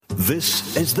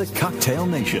This is the Cocktail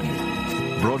Nation,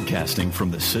 broadcasting from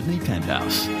the Sydney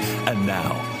Penthouse. And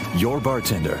now, your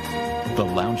bartender, the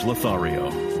Lounge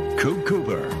Lothario, Coop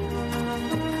Cooper.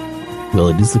 Well,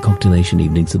 it is the Cocktail Nation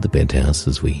evenings at the Penthouse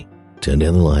as we turn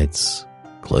down the lights,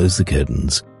 close the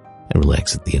curtains, and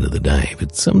relax at the end of the day.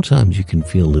 But sometimes you can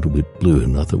feel a little bit blue,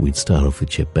 and I thought we'd start off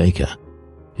with Chet Baker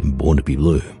and Born to be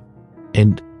Blue.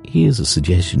 And here's a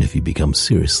suggestion if you become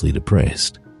seriously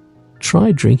depressed.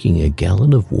 Try drinking a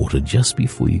gallon of water just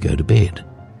before you go to bed.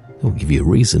 It will give you a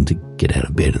reason to get out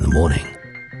of bed in the morning.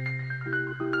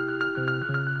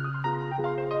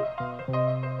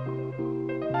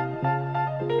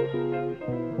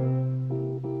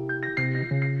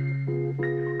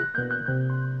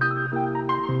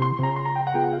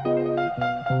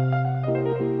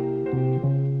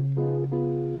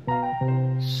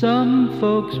 Some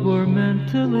folks were meant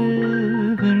to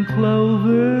live in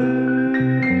clover,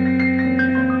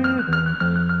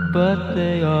 but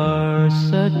they are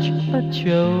such a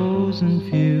chosen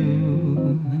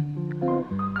few.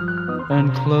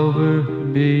 And clover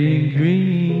being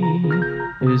green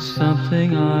is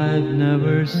something I've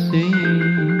never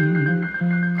seen,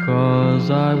 'cause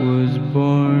I was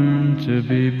born to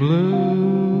be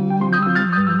blue.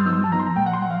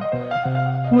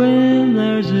 When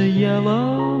there's a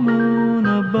yellow moon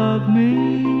above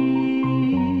me,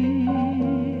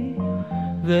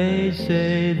 they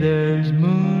say there's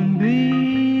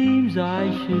moonbeams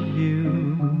I should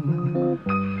view.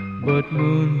 But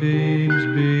moonbeams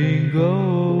being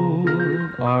gold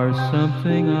are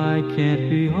something I can't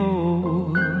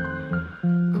behold,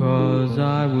 'cause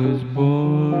I was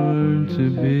born to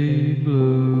be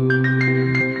blue.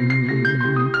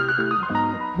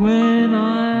 When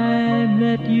I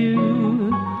met you,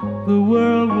 the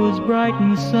world was bright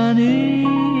and sunny.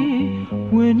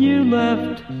 When you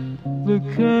left, the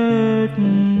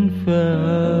curtain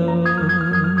fell.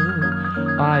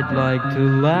 I'd like to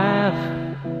laugh,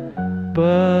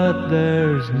 but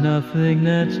there's nothing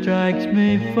that strikes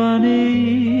me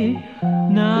funny.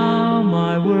 Now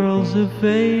my world's a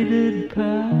faded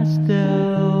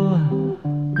pastel.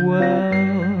 Well,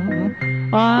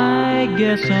 I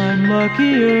guess I'm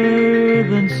luckier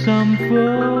than some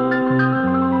folks.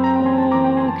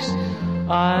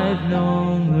 I've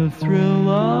known the thrill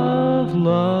of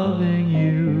loving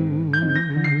you,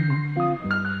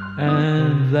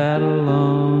 and that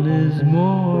alone is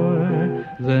more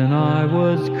than I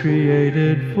was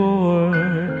created for,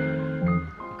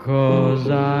 'cause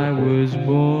I was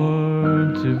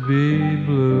born to be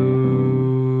blue.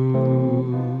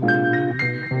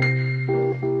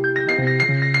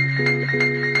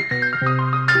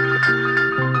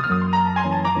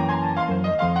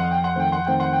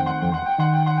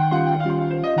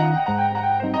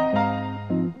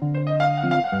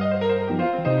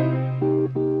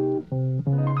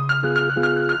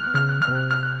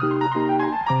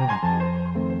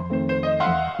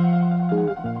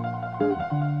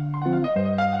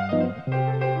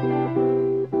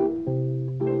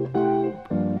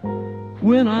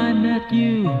 When I met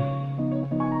you,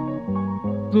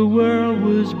 the world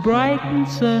was bright and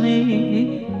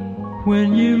sunny.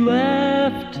 When you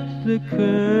left, the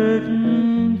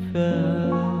curtain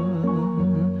fell.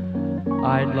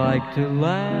 I'd like to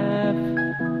laugh,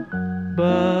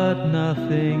 but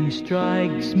nothing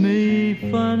strikes me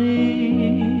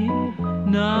funny.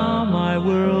 Now my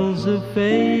world's a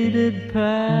faded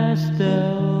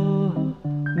pastel.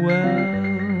 Well,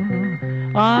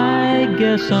 I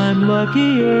guess I'm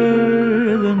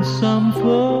luckier than some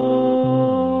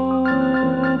folks.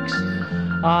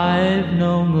 I've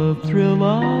known the thrill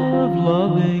of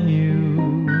loving you,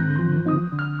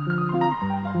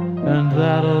 and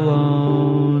that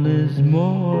alone is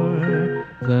more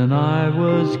than I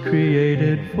was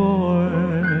created for,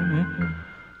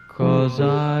 'cause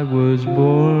I was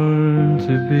born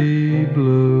to be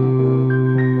blue.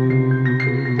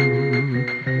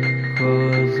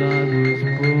 'Cause I was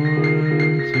born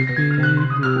to be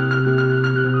blue.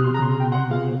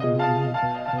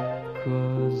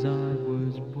 'Cause I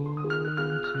was born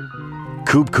to be blue.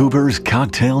 Coop Cooper's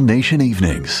Cocktail Nation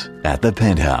evenings at the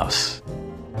Penthouse.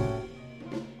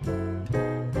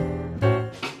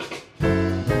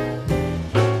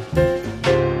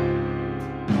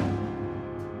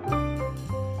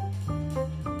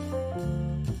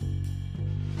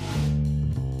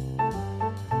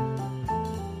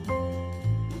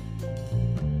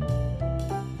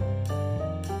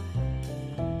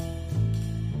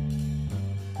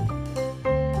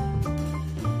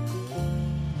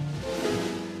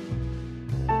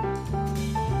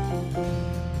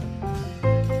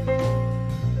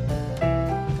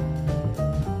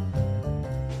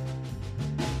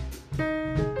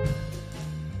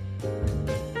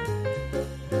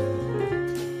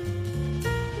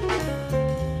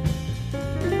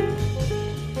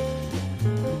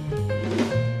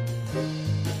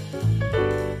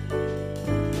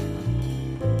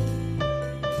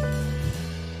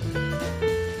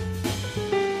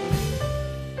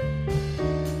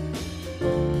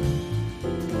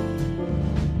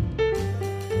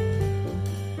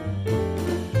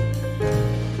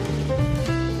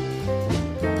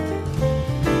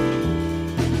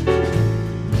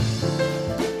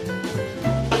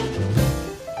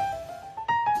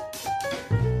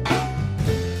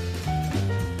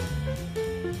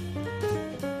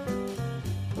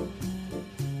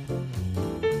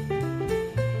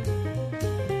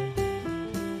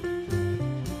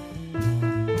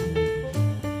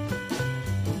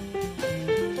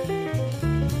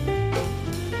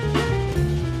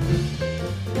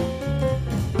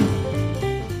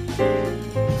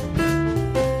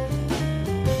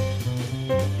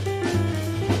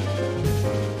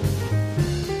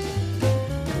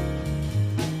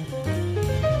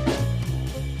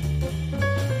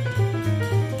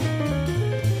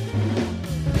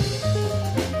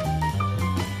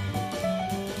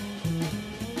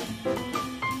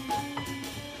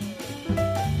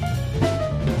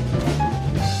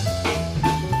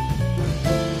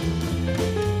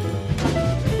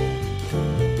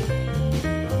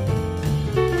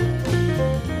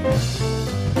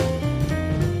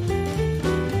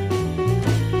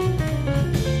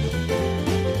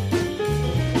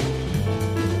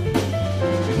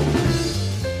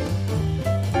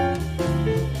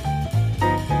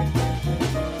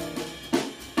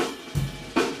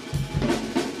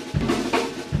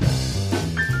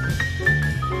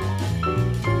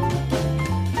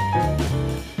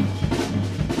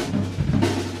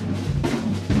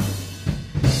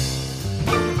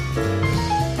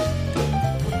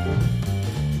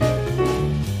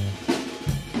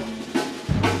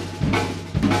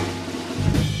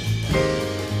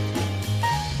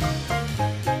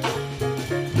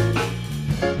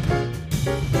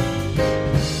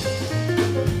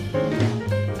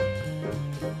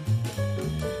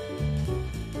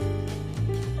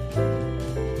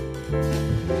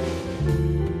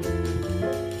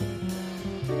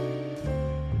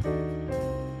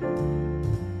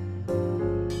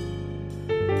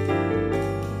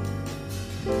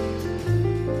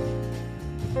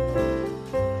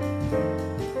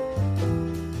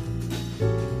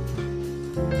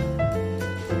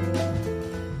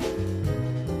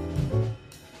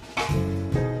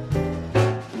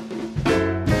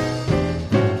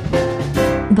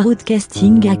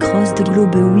 Broadcasting across the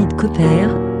globe with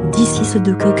Copper, this is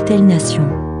the Cocktail Nation.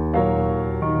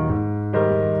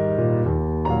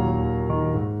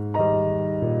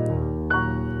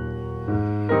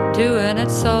 Doing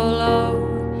it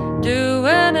solo,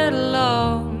 doing it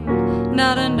alone,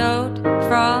 not a note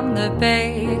from the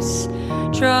bass,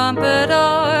 trumpet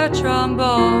or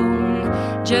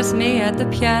trombone, just me at the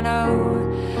piano,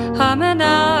 humming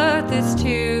out this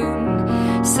tune,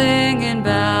 singing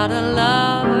about a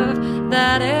love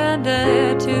that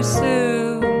ended too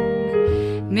soon.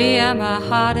 Me and my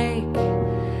heartache,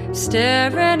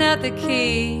 staring at the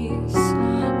keys,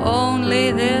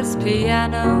 only this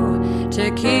piano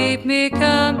to keep me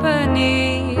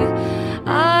company.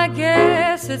 I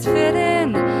guess it's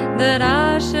fitting that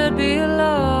I should be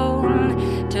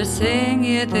alone to sing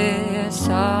you this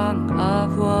song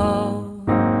of woe,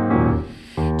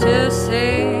 to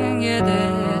sing you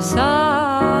this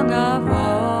song of woe.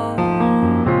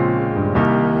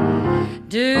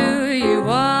 Do you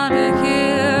want to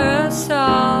hear a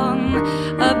song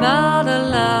about a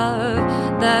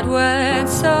love that went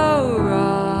so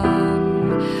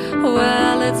wrong?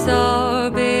 Well, it's all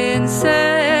been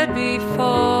said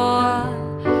before.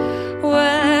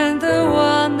 When the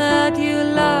one that you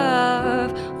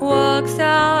love walks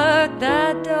out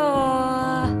that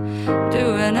door,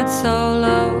 doing it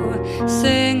solo,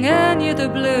 singing you the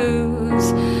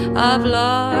blues. I've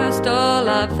lost all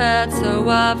I've had, so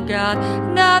I've got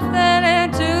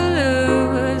nothing to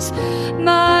lose.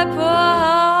 My poor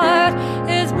heart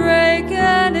is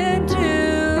breaking in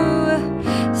two,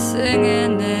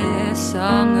 singing this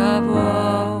song of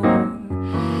woe,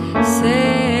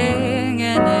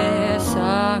 singing this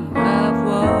song of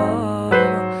woe.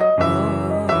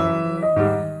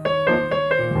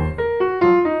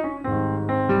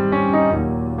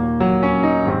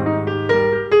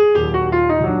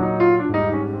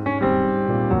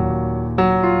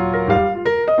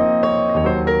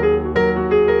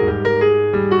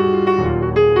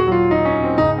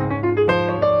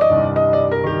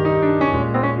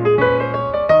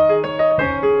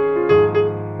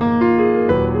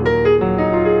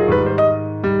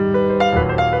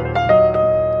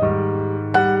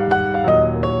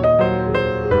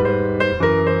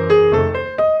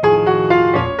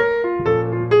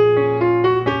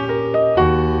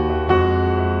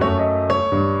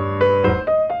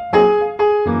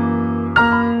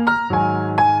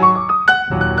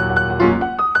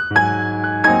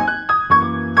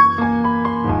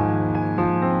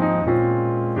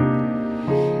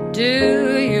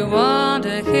 Do you want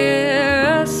to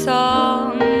hear a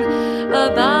song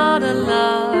about a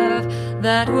love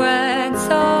that went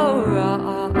so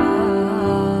wrong?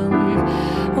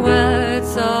 Well,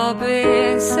 it's all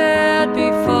been said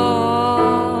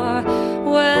before.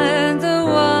 When the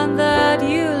one that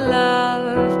you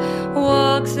love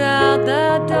walks out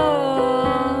that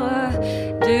door,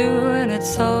 doing it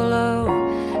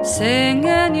solo,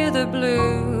 singing you the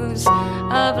blues.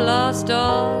 I've lost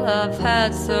all I've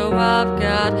had, so I've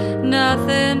got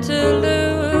nothing to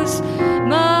lose.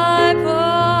 My poor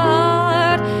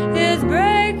heart is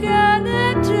breaking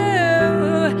in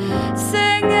two,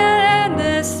 singing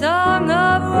this song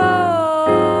of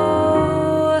woe,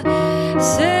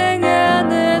 singing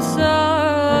this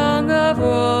song of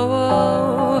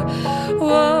woe,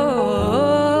 woe.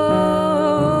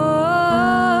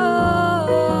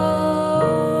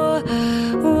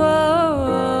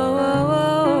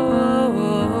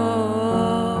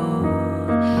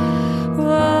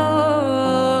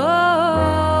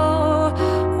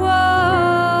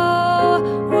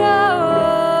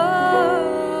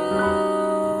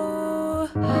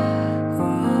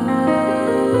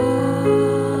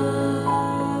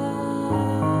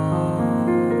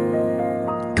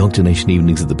 Cocktail Nation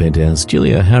evenings at the Penthouse,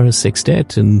 Julia O'Hara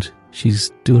Sextet, and she's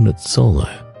doing it solo.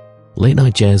 Late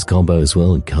night jazz combo as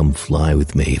well, and Come Fly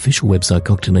With Me. Official website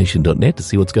cocktailnation.net to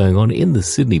see what's going on in the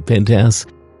Sydney Penthouse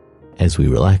as we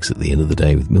relax at the end of the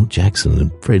day with Milt Jackson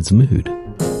and Fred's Mood.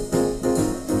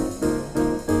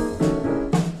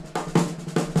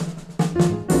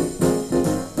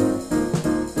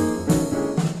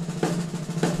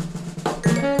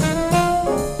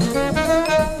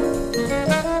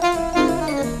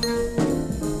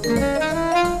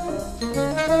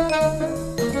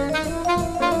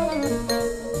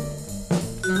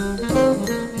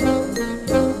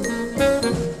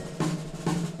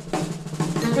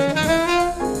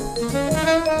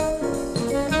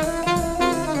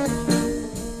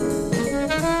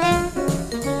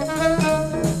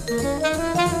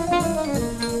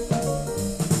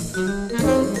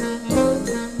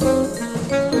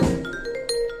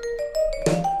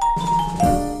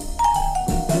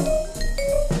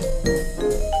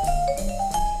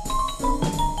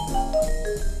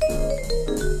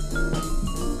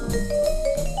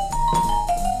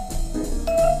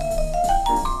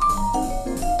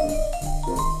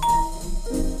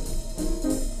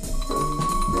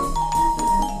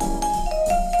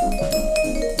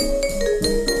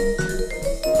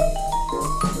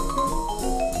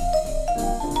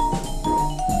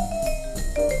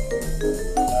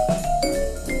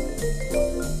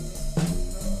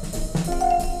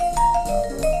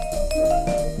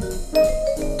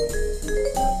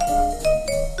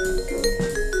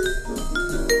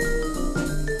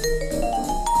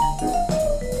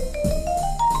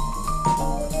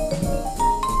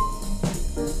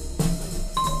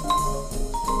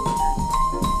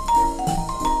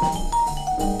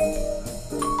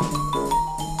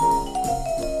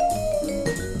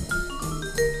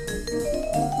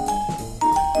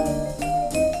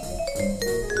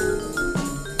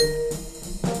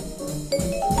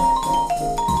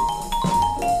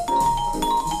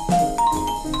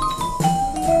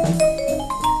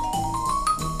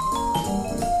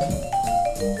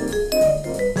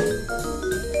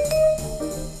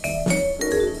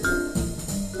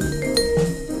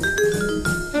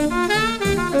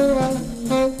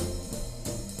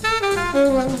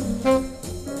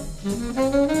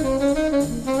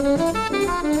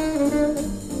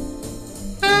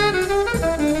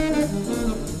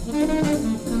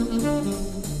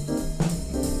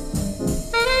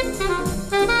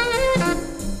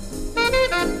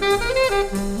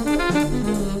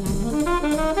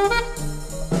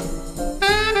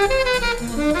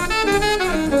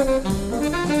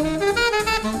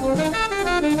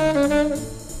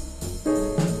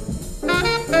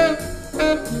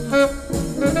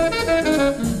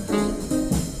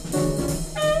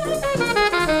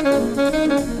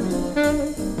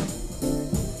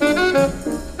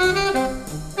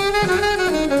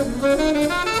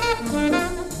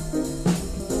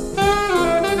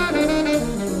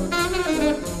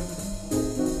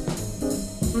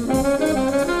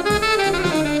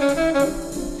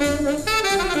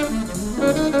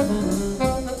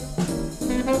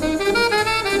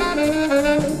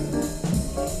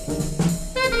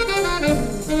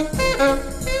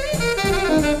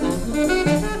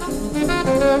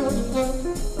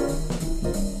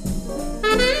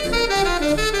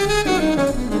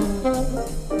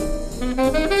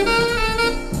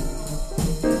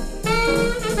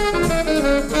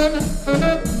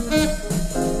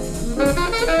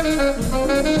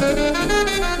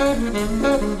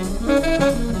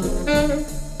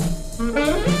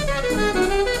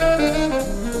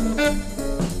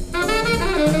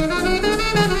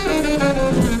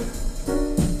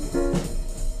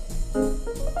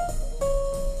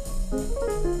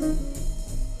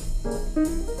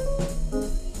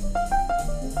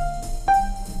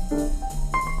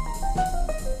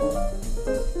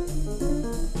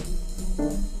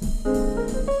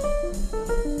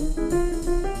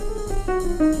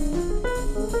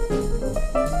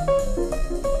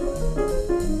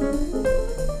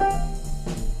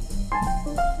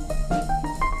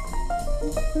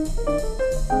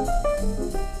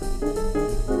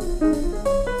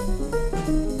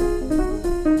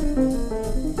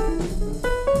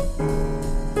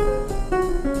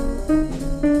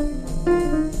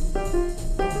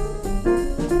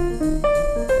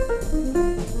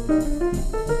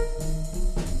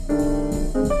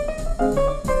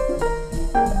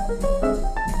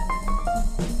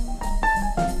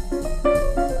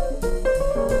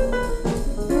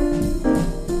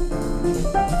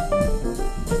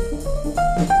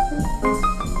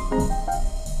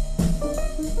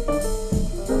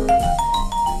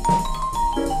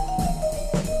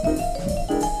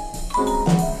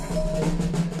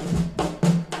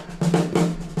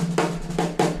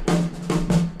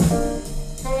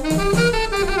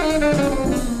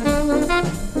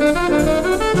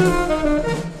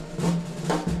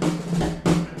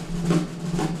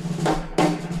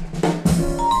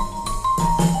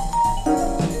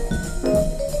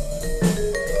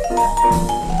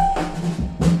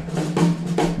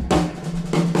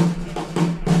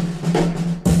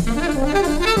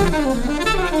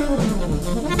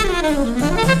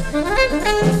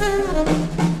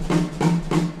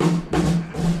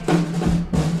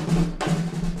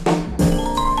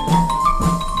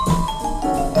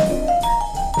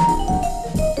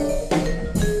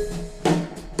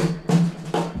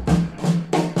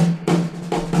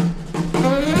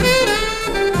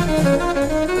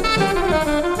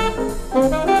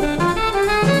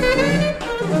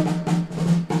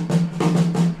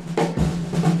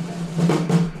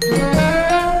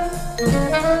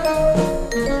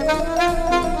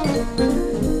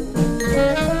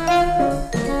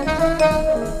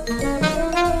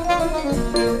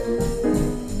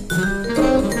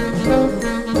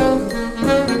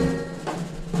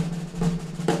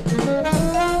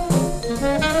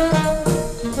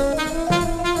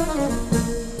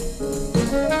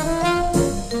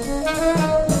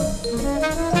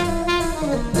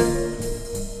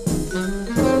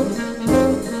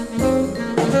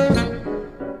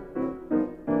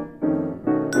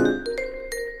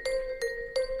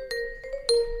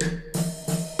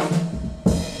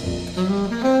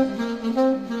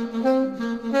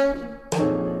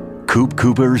 Coop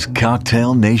Cooper's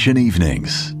Cocktail Nation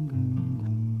Evenings.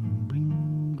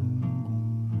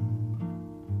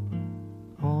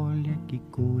 Olha que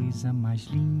coisa mais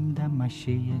linda, mais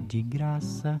cheia de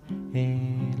graça.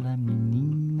 Ela,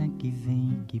 menina que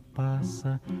vem e que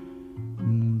passa,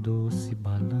 num doce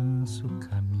balanço,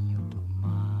 caminho do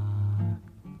mar.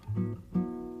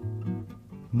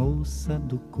 Moça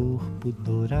do corpo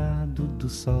dourado do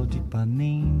sol de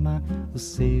Ipanema, o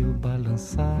seu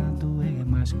balançado é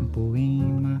mais que um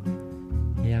poema,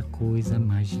 é a coisa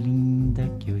mais linda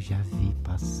que eu já vi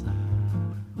passar.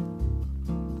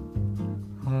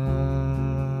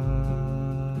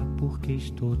 Ah, porque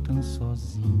estou tão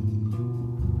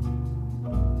sozinho.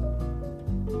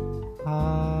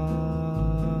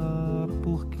 Ah,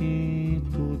 porque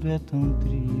tudo é tão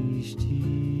triste.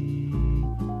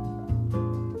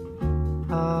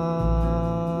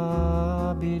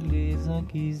 A beleza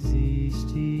que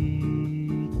existe,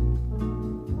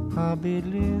 a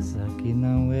beleza que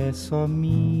não é só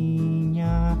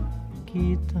minha,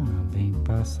 que também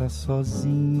passa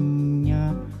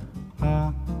sozinha.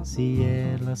 Ah, se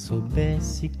ela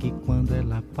soubesse que quando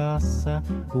ela passa,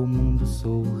 o mundo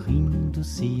sorrindo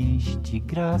se enche de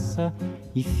graça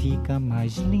e fica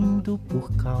mais lindo por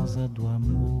causa do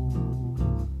amor.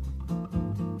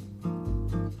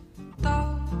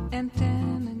 And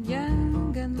tan and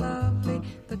young and lovely,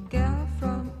 the girl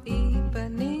from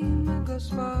Ipanema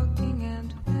goes walking,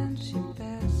 and when she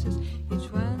passes, each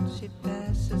one she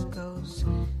passes goes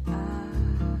ah.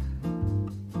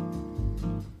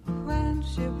 When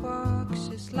she walks,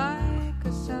 she's like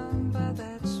a samba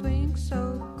that swings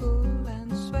so cool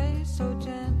and sways so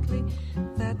gently,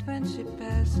 that when she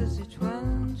passes, each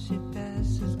one she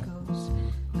passes goes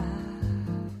ah.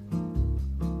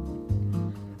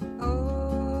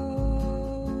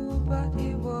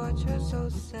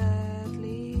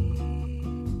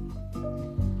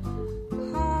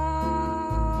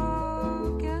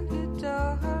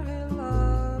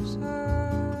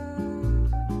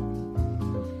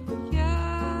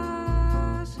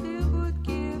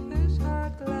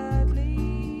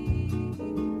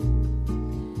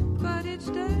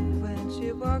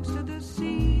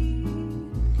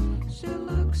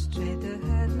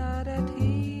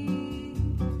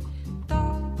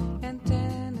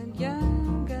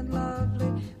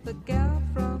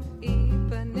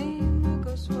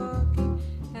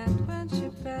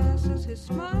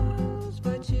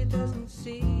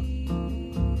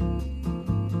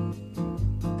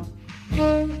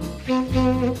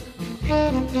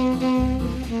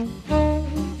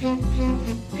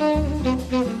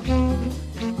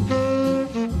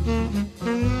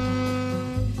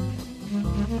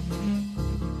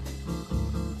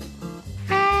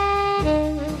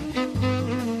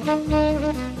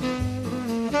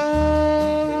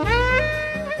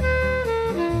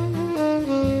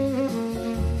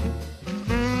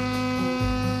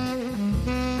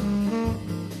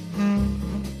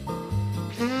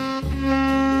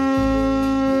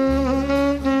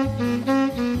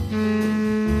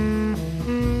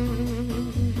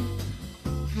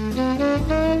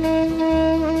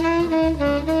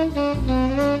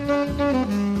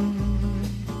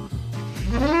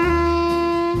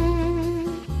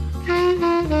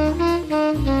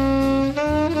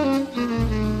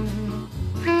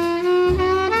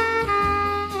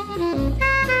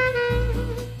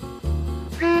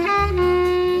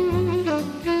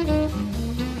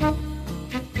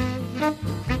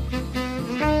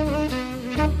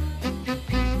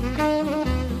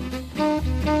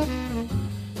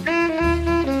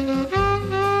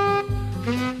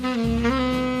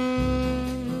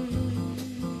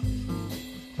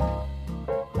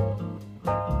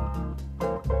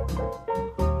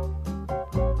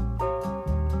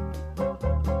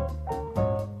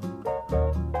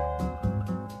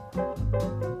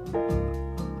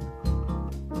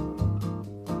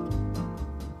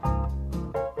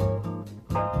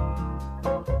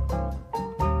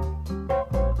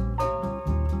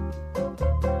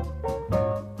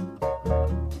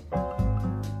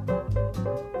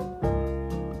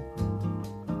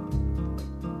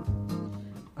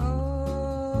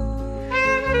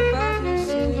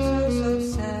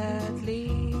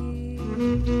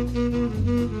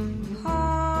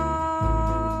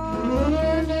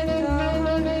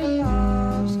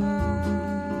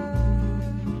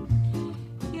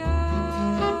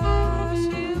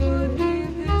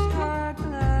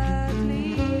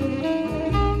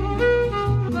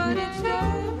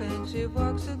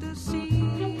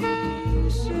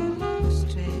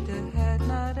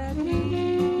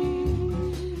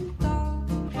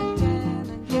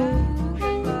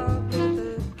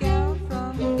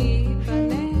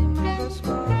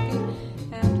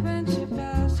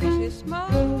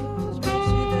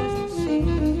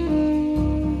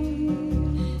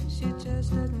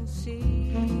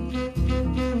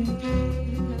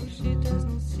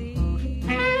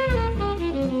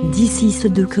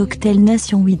 6 de Cocktail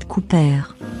Nation 8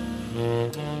 Cooper.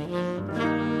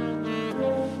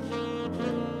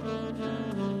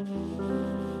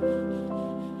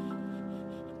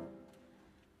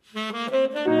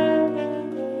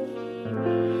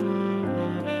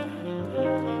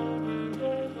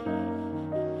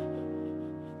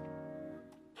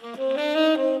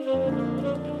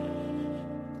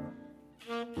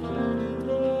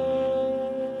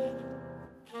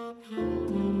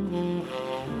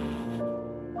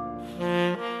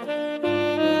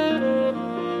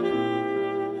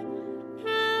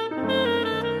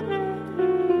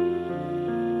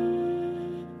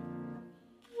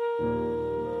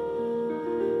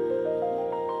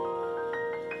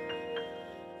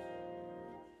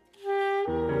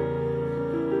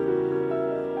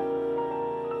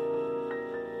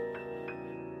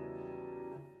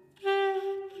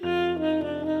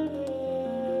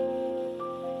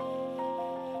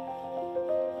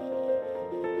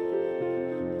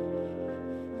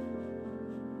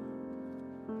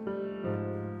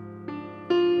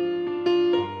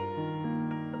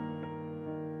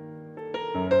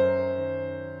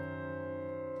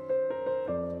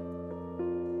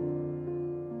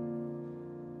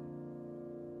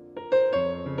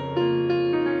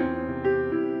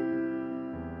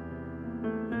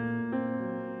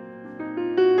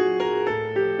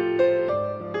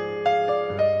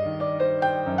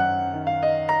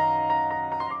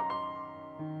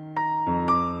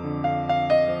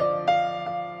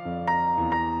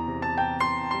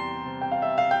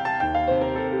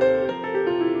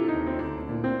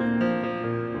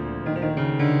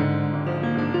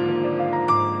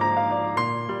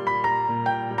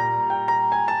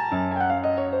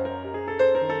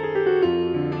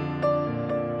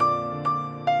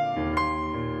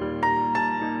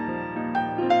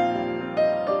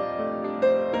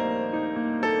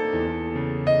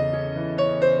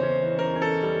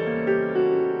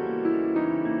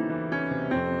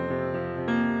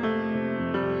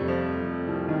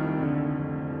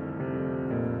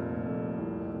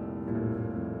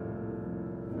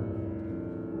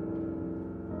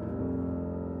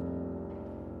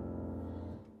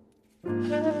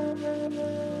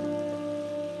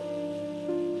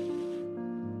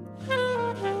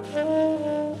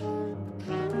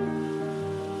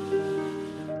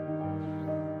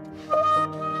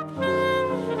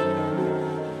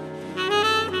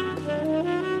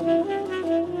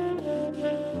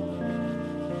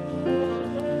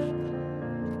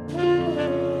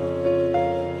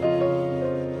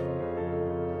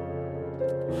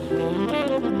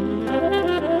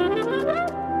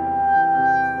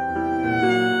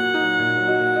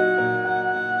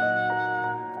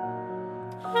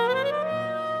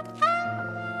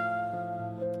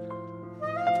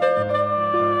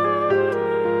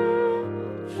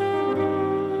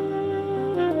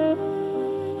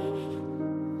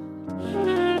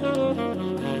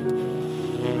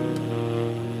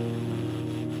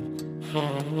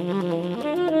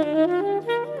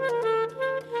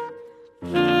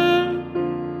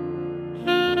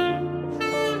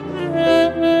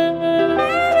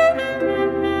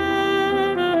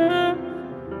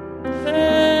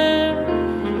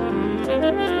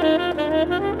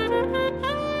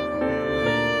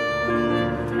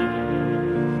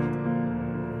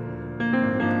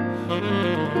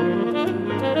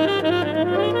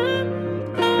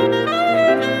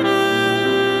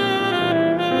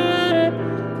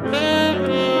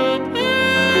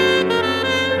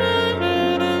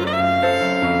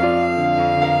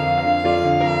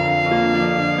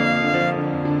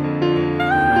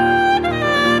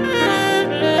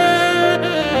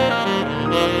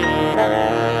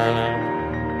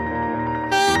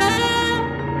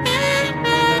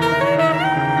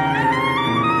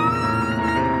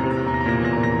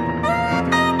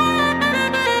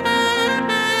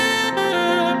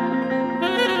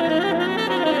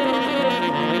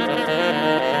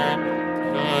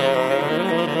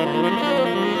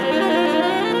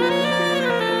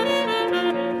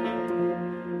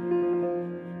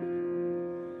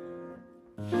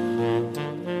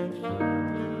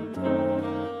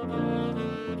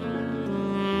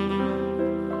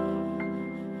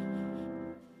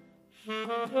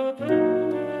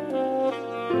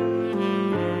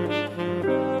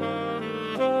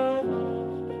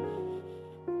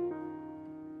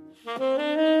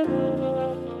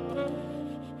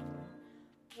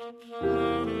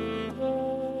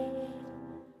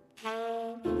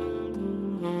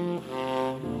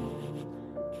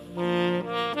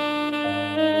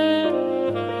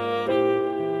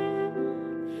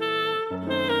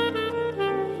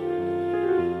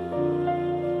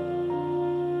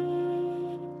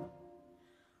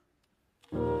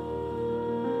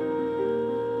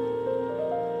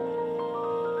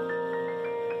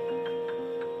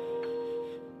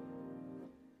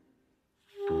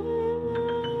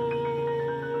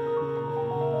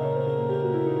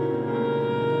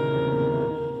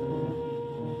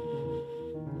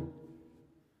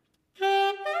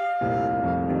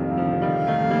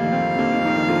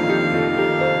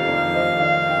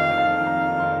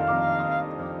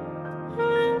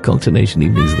 Cocktailnation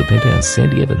Evenings at the Penthouse,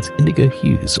 Sandy Evans, Indigo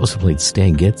Hughes, also played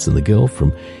Stan Getz and the girl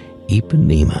from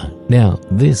Ipanema. Now,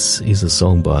 this is a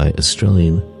song by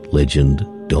Australian legend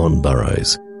Don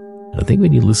Burrows. I think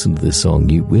when you listen to this song,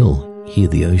 you will hear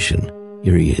the ocean.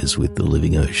 Here he is with The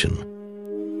Living Ocean.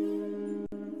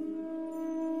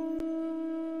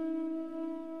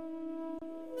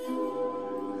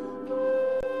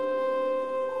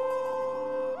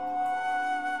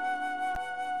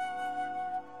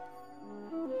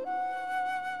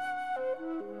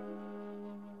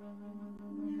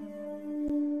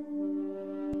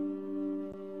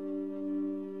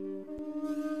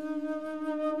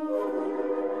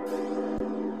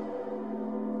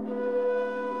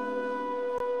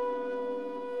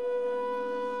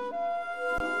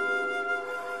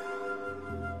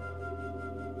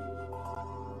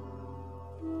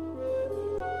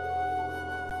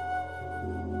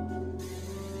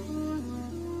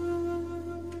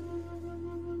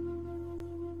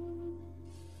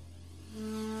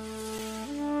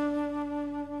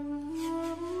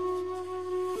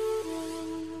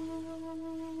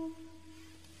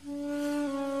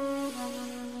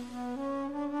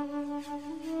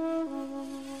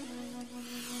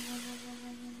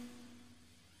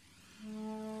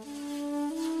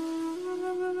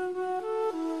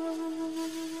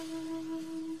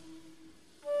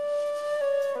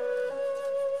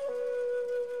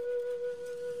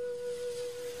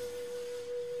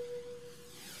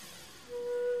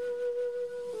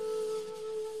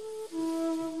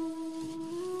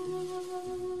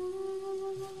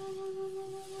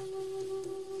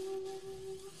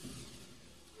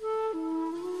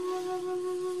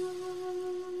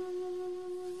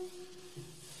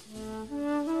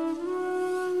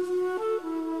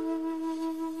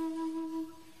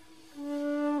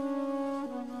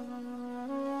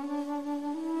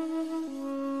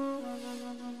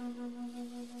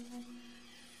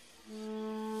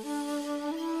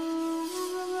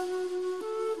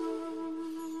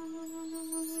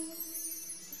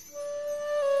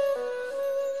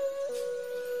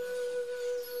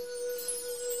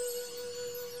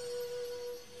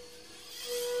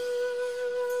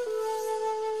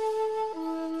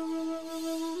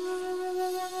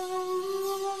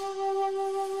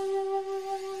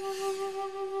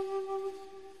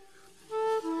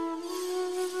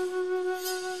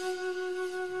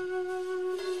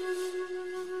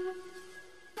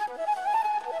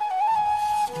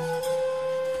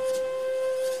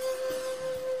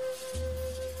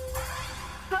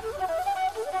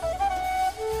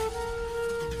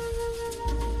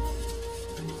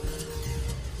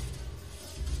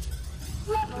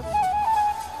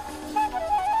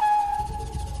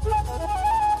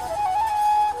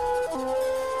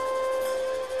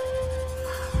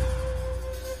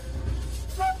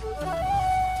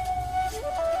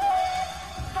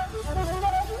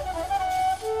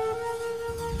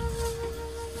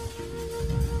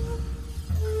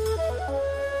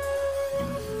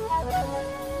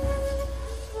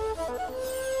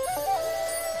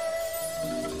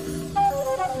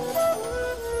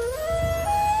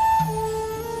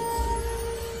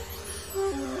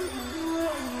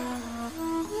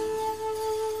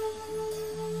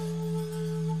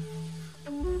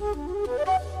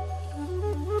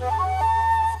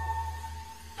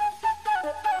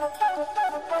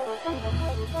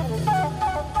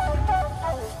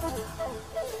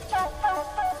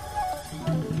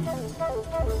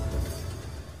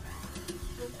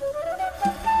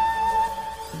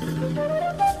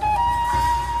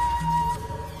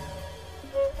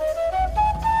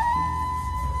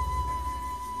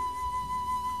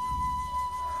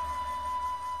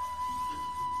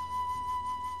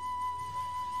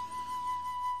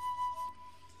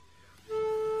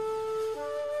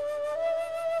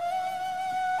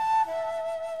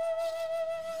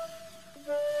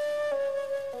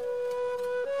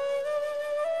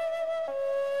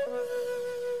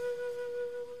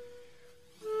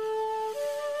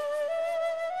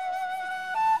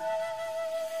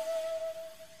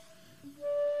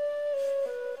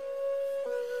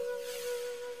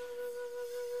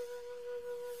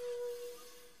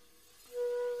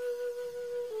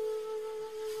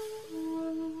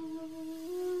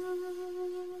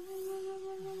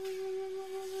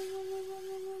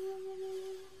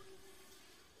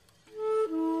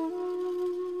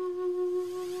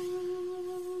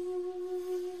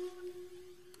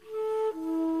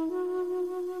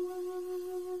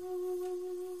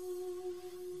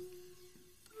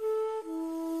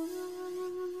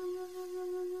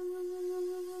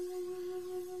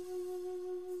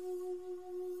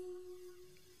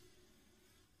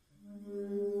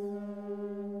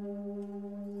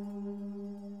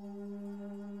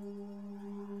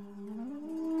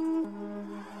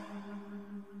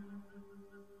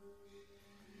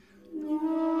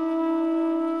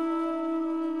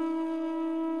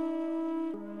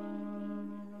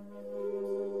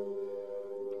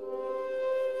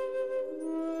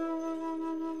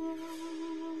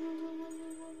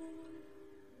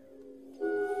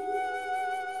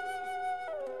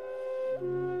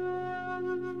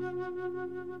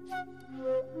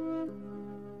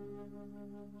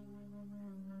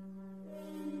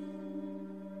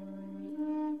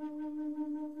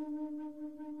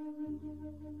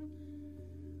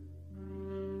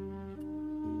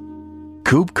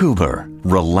 Coop Cooper,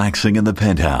 relaxing in the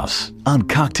Penthouse on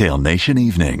Cocktail Nation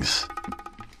Evenings.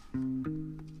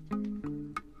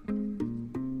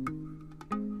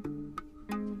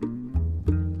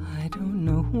 I don't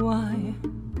know why,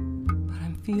 but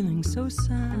I'm feeling so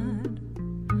sad.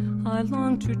 I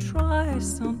long to try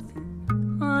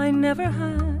something I never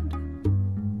had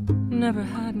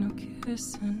no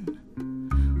kissing.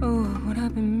 Oh, what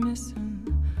I've been missing.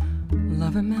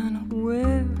 Lover man,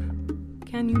 where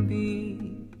can you be?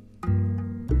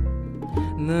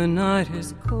 The night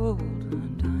is cold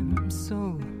and I'm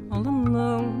so all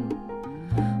alone.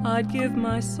 I'd give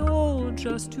my soul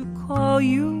just to call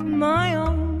you my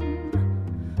own.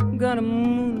 Got a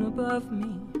moon above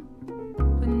me,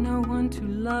 but no one to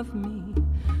love me.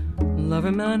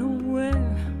 Lover man,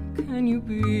 where can you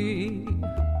be?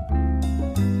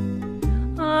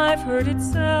 I've heard it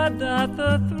said that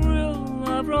the thrill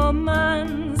of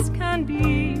romance can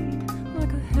be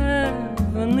like a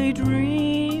heavenly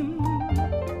dream.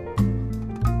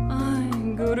 I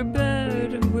go to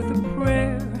bed with a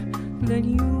prayer that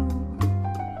you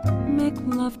make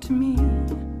love to me.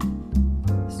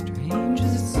 Strange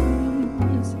as it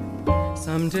seems,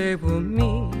 someday we'll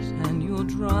meet and you'll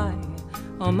dry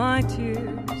all my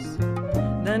tears,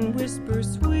 then whisper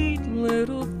sweet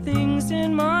little things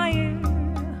in my ear.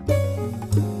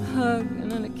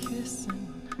 Hugging and a kissing,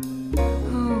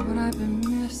 oh, what I've been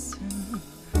missing.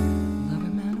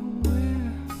 Lover man,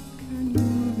 where can you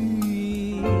be?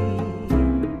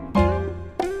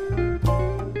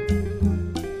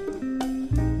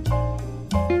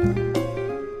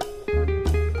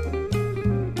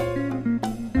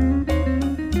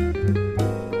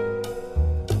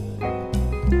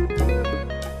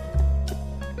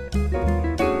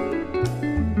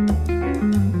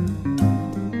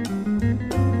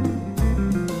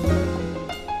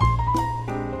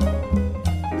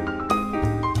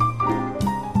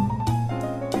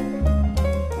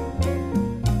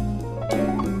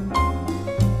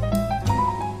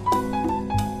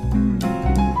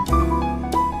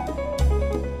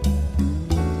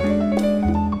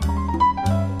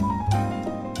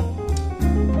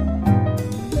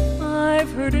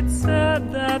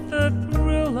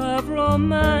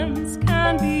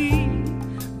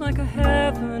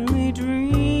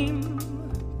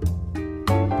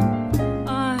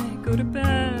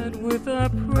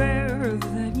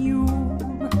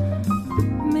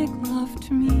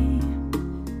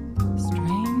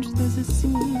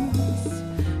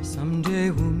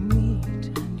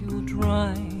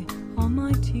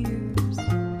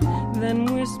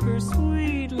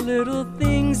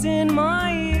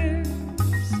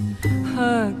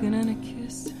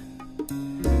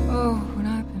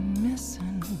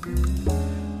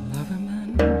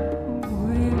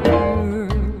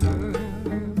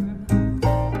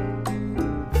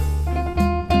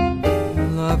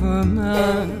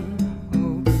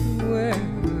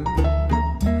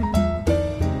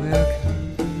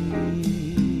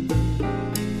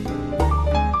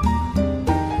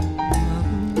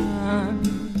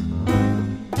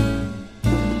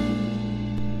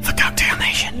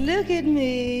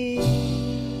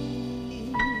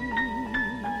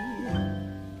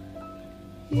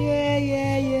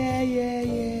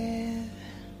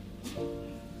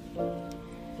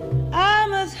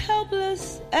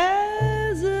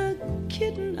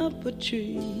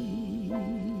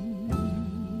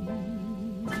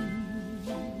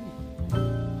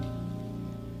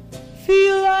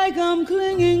 Feel like I'm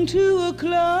clinging to a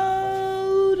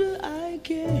cloud. I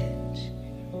can't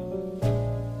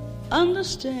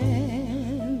understand.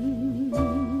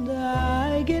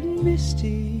 I get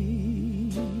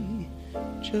misty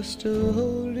just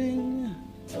holding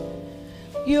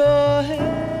your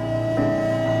hand.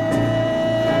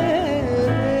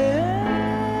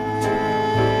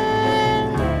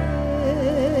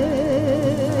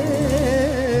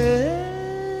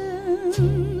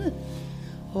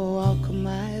 Walk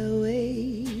my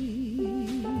way,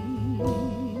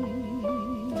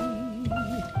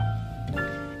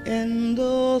 and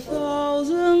the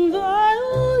thousand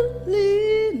violins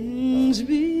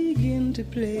begin to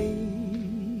play.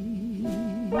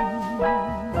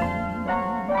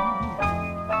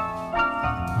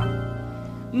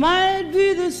 Might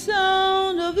be the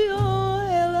sound of your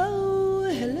hello,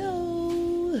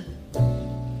 hello,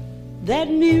 that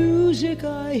music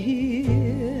I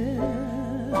hear.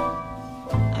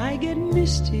 I get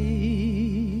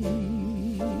misty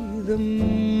the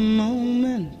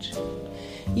moment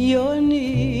you're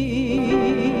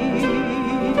near.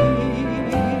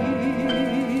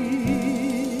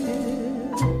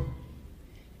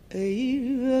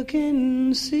 You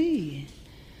can see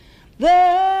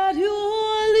that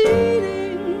you're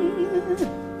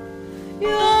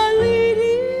you're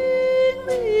leading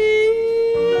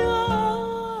me on.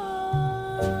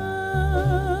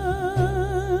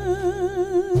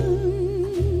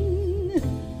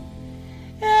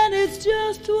 And it's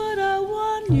just what I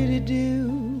want you to do.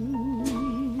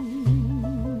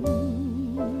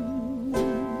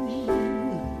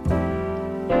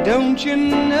 Don't you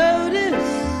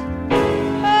notice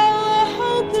how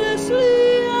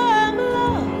hopelessly I'm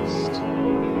lost?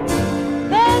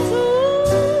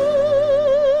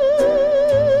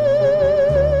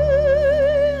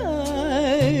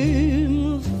 That's why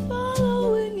I'm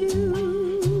following you.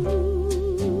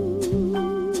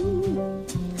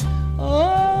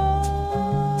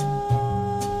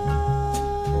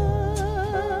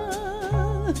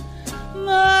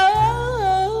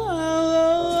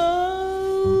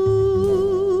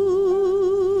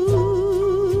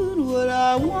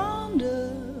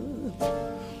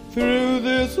 Through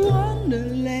this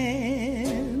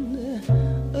wonderland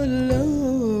alone.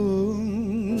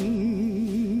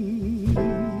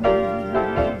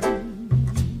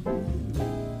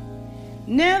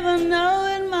 Never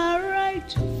knowing my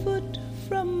right foot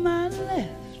from my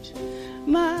left,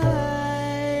 my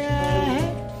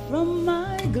hat from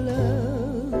my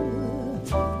glove.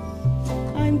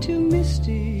 I'm too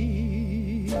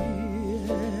misty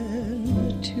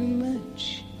and too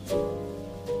much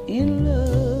in love.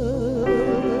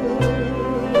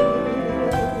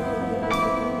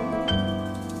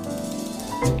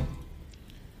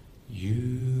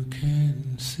 You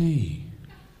can see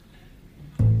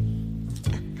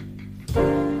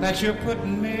that you're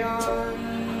putting me on.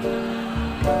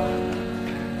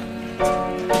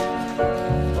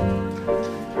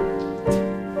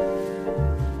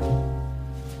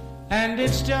 And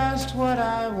it's just what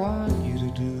I want you to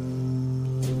do.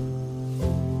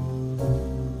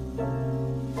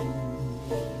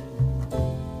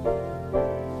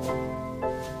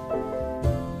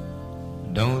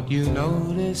 Don't you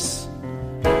notice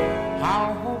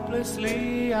how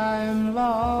hopelessly I'm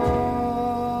lost?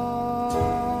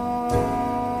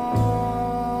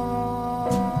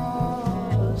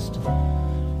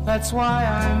 That's why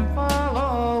I'm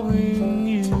following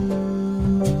you.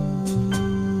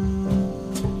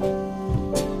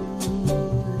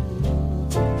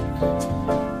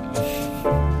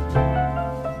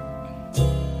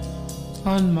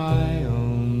 On my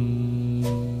own.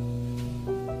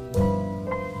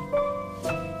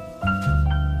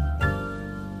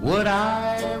 Would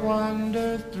I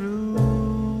wander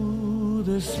through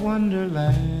this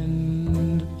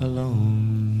wonderland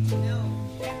alone? No,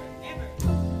 never.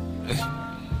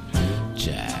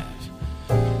 Jive.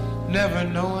 Never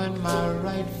knowing my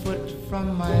right foot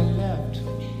from my left,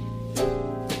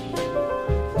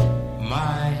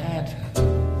 my hat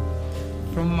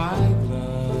from my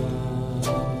glove.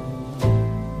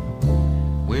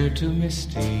 We're too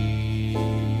misty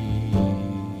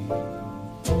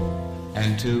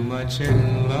and too much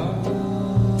in love.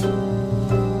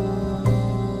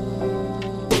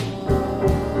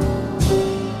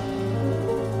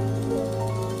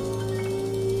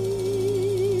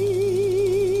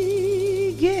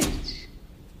 Get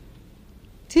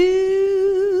too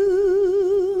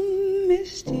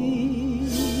misty.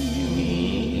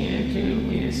 Too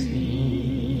misty.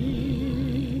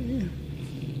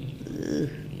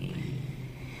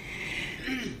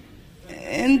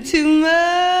 And too much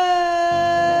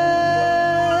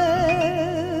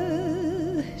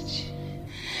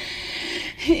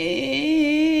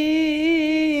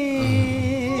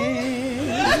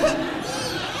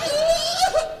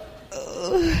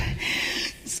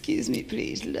excuse me,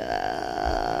 please, From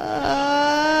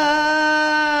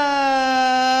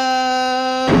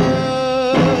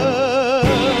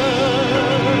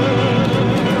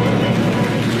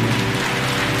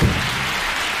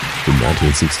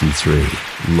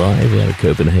 1963, live out of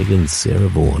Copenhagen, Sarah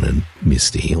Vaughan and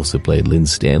Misty also played Lynn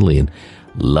Stanley and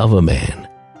Lover Man.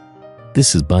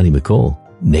 This is Barney McCall,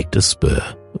 Nectar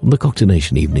Spur, on the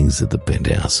Cocktaination evenings at the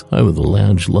Penthouse, home of the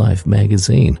Lounge Life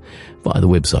magazine, via the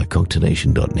website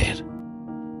cocktaination.net.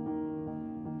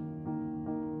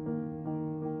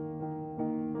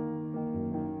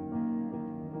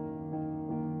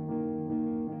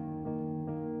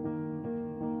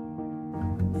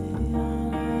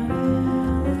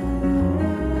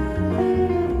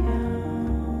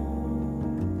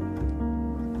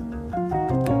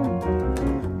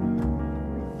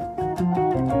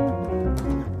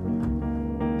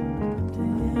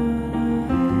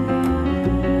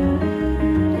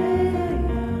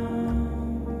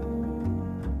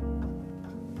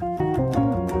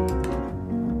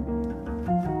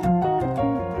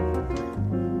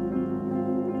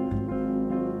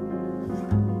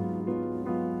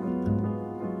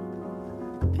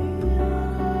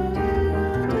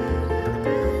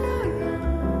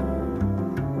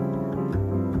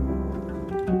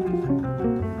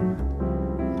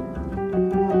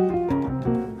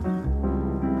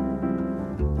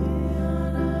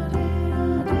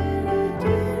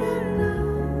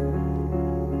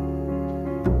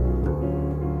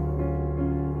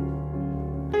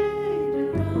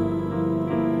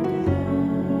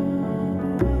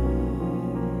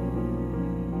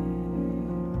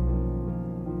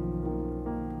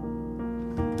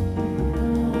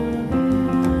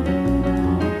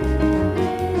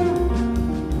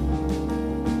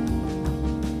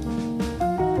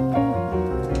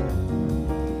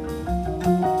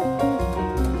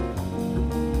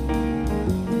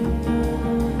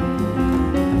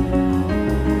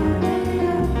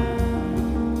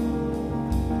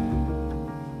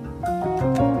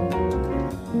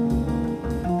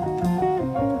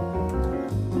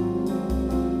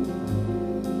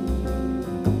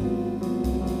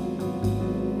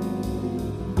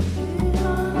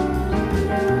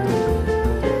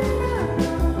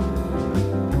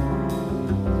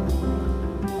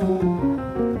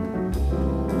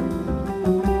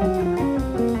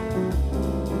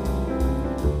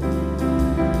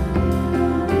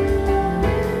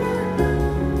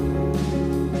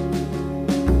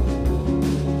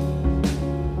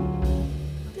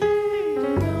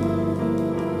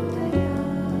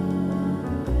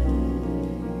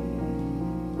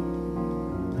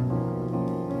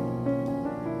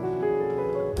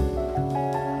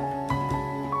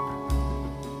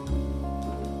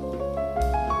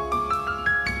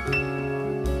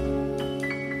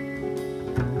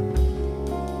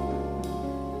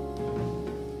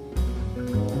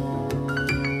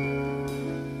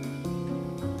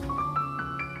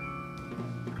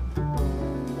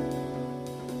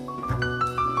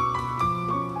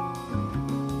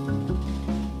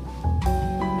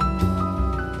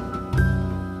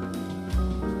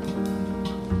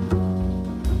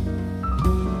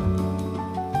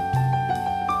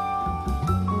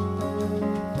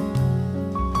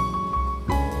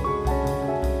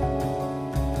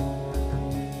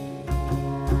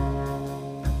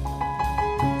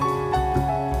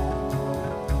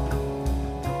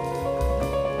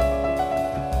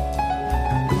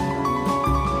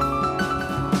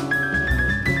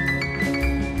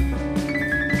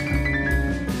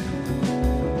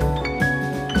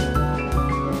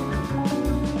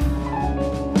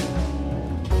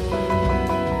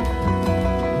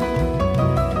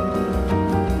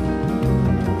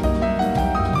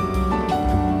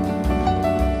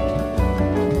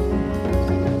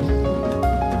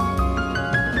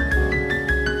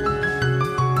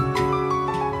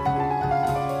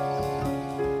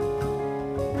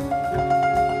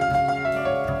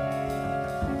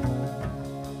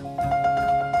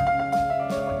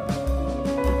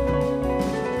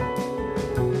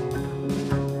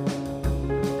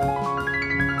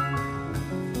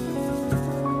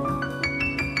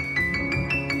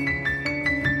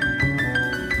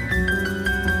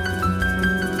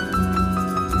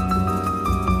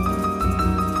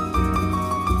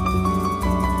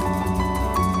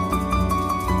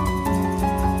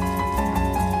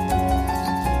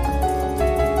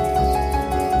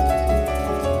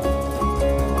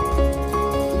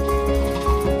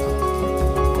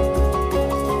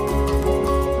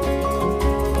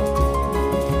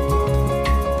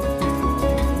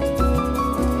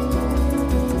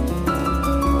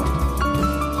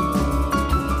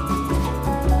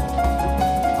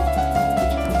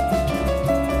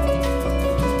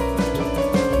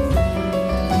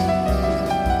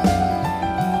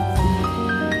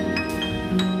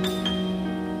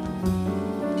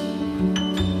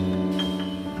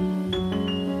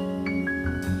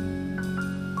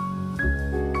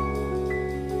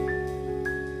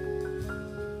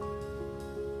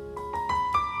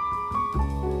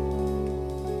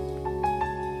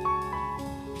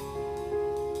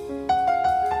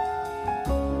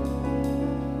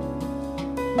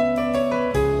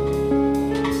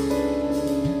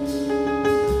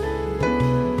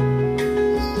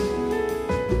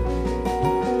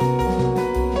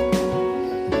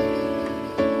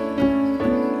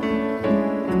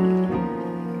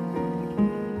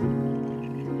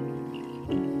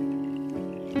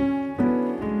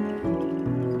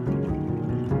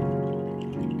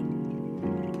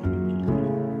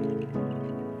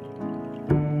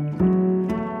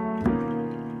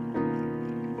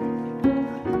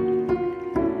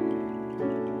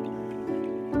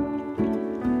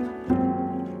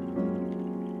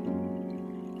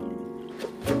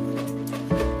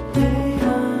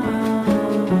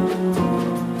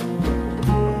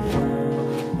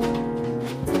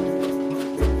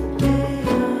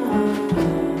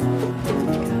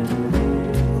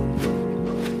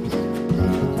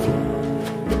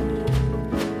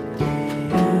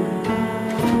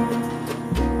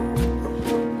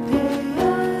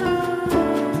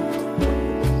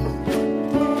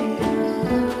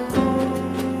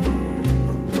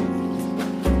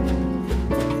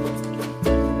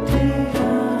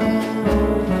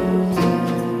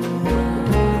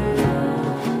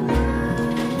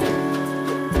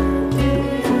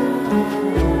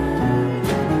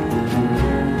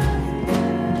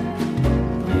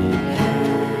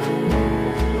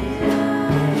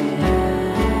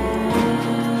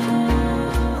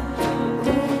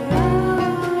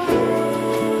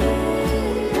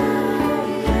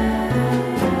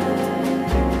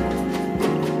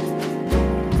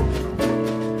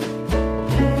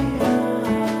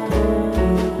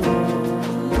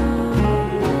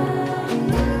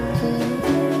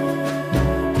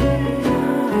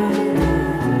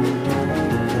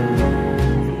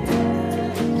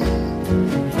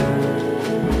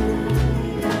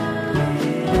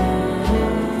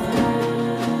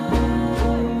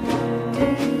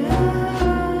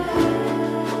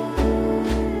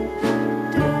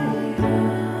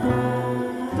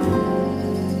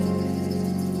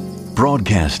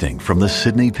 Broadcasting from the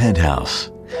Sydney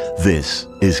Penthouse, this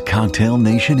is Cocktail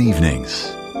Nation Evenings.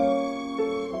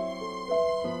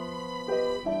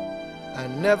 I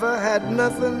never had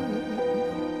nothing,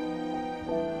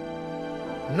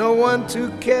 no one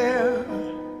to care.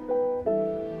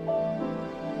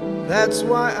 That's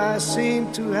why I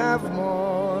seem to have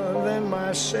more than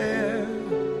my share.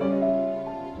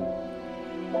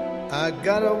 I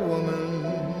got a woman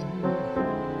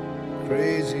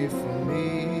crazy for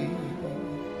me.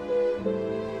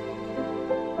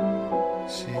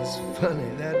 She's funny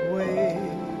that way.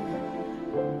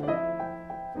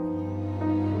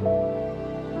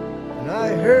 And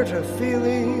I hurt her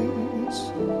feelings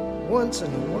once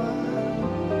in a while.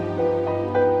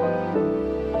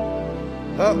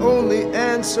 Her only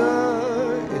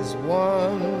answer is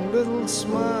one little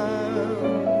smile.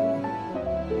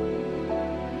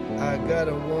 I got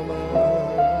a woman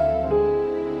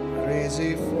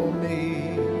crazy for me.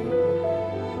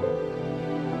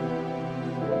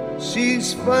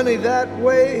 She's funny that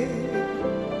way.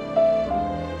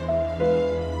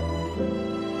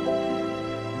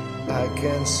 I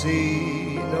can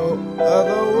see no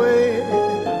other way.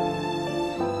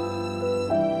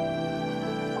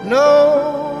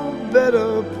 No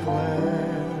better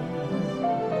plan.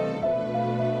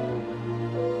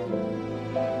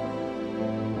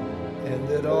 End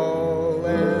it all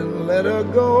and let her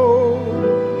go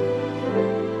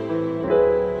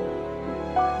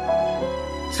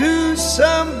to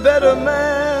some better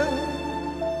man.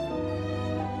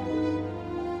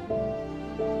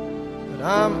 But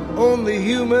I'm only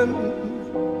human,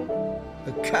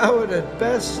 a coward at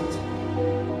best.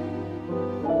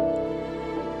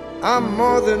 I'm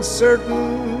more than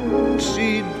certain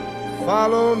she'd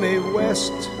follow me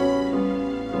west.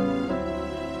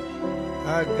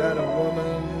 I got a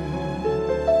woman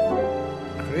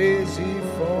crazy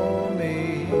for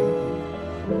me.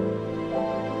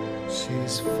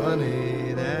 She's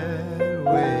funny that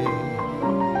way.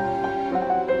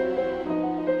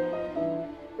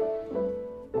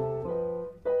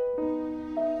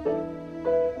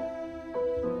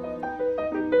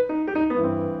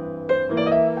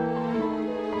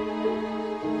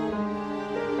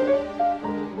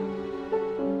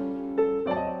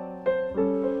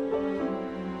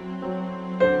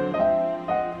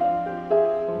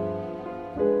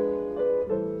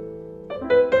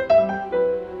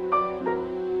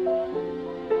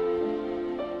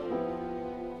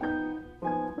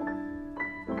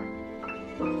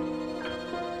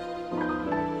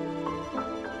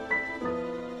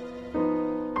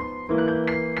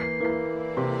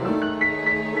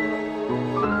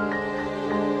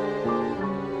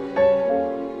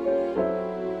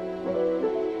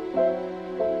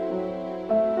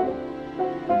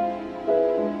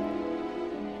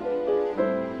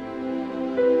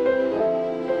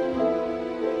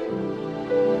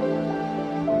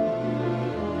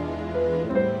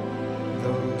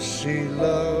 She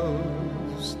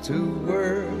loves to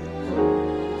work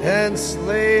and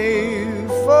slave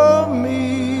for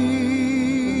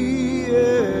me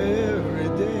every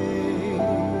day.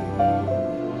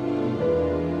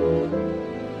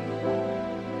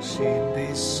 She'd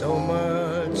be so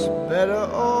much better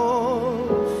off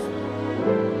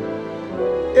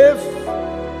if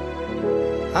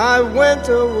I went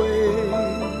away.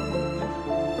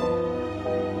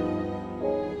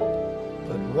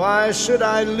 Why should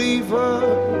I leave her?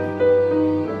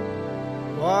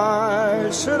 Why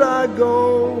should I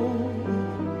go?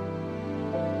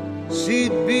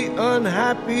 She'd be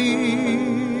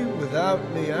unhappy without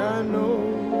me, I know.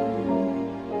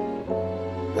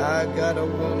 I got a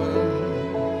woman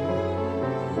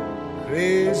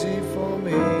crazy for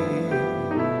me.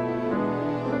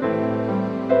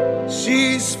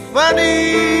 She's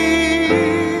funny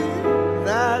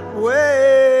that way.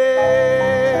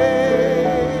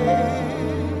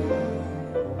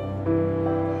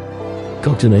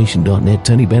 Cocktailnation.net,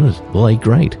 Tony Bennett, the late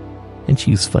great. And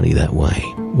she's funny that way.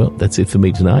 Well, that's it for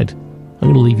me tonight. I'm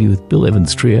going to leave you with Bill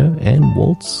Evans Trio and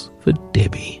Waltz for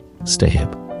Debbie. Stay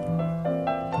up.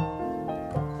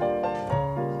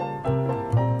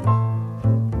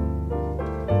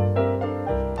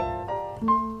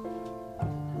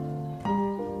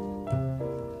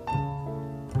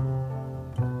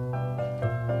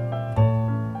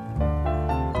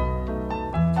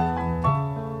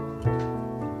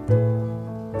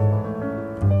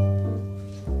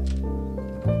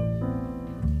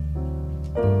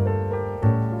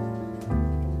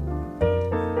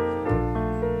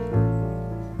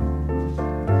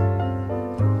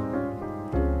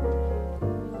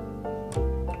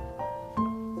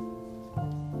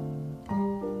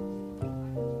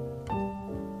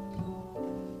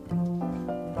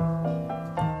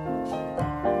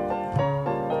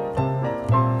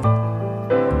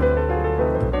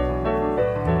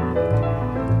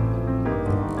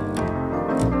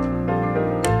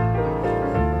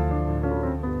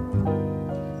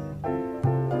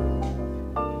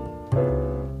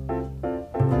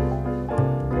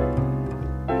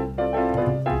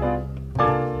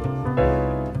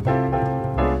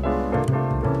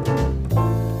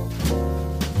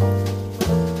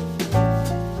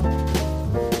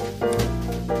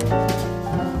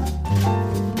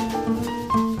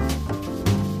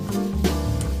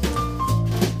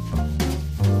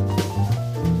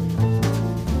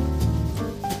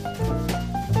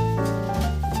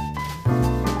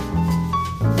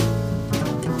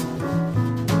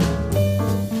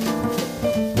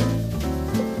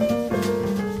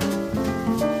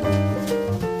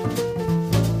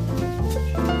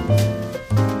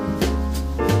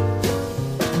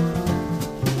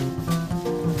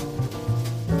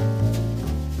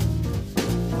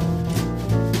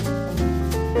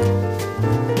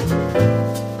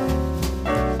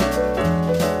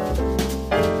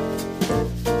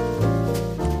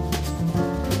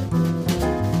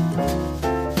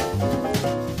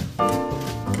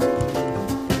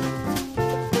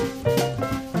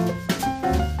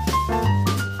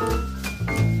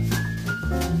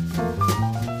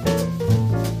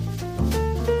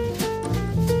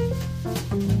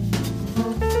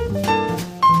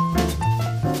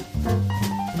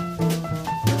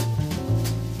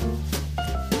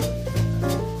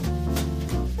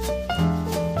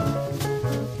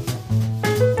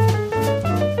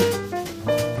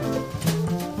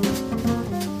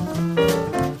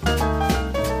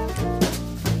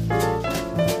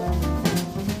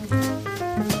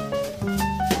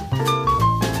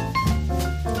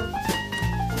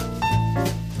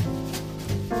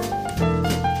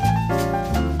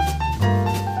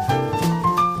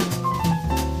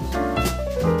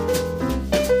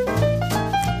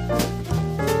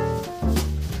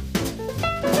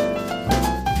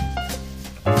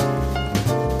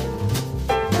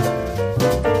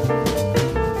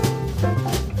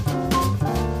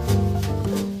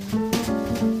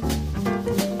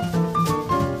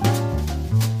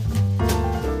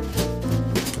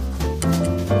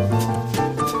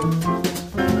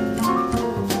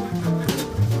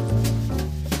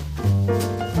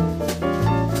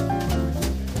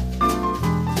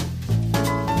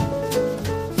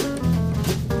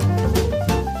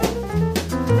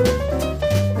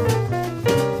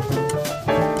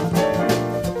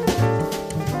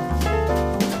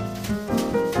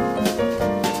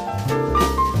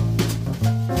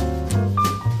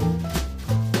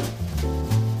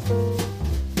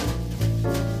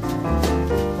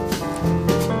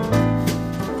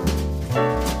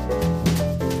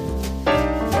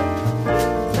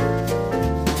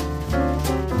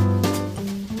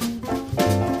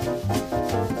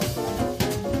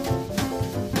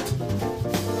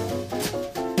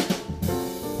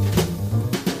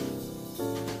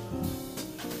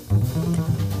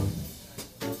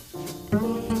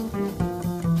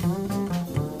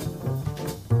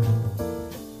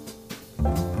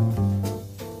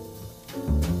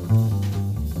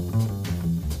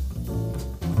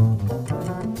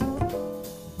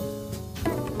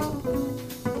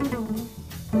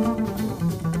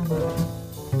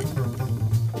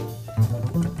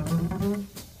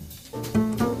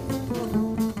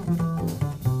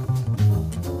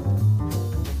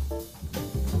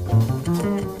 Thank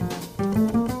you.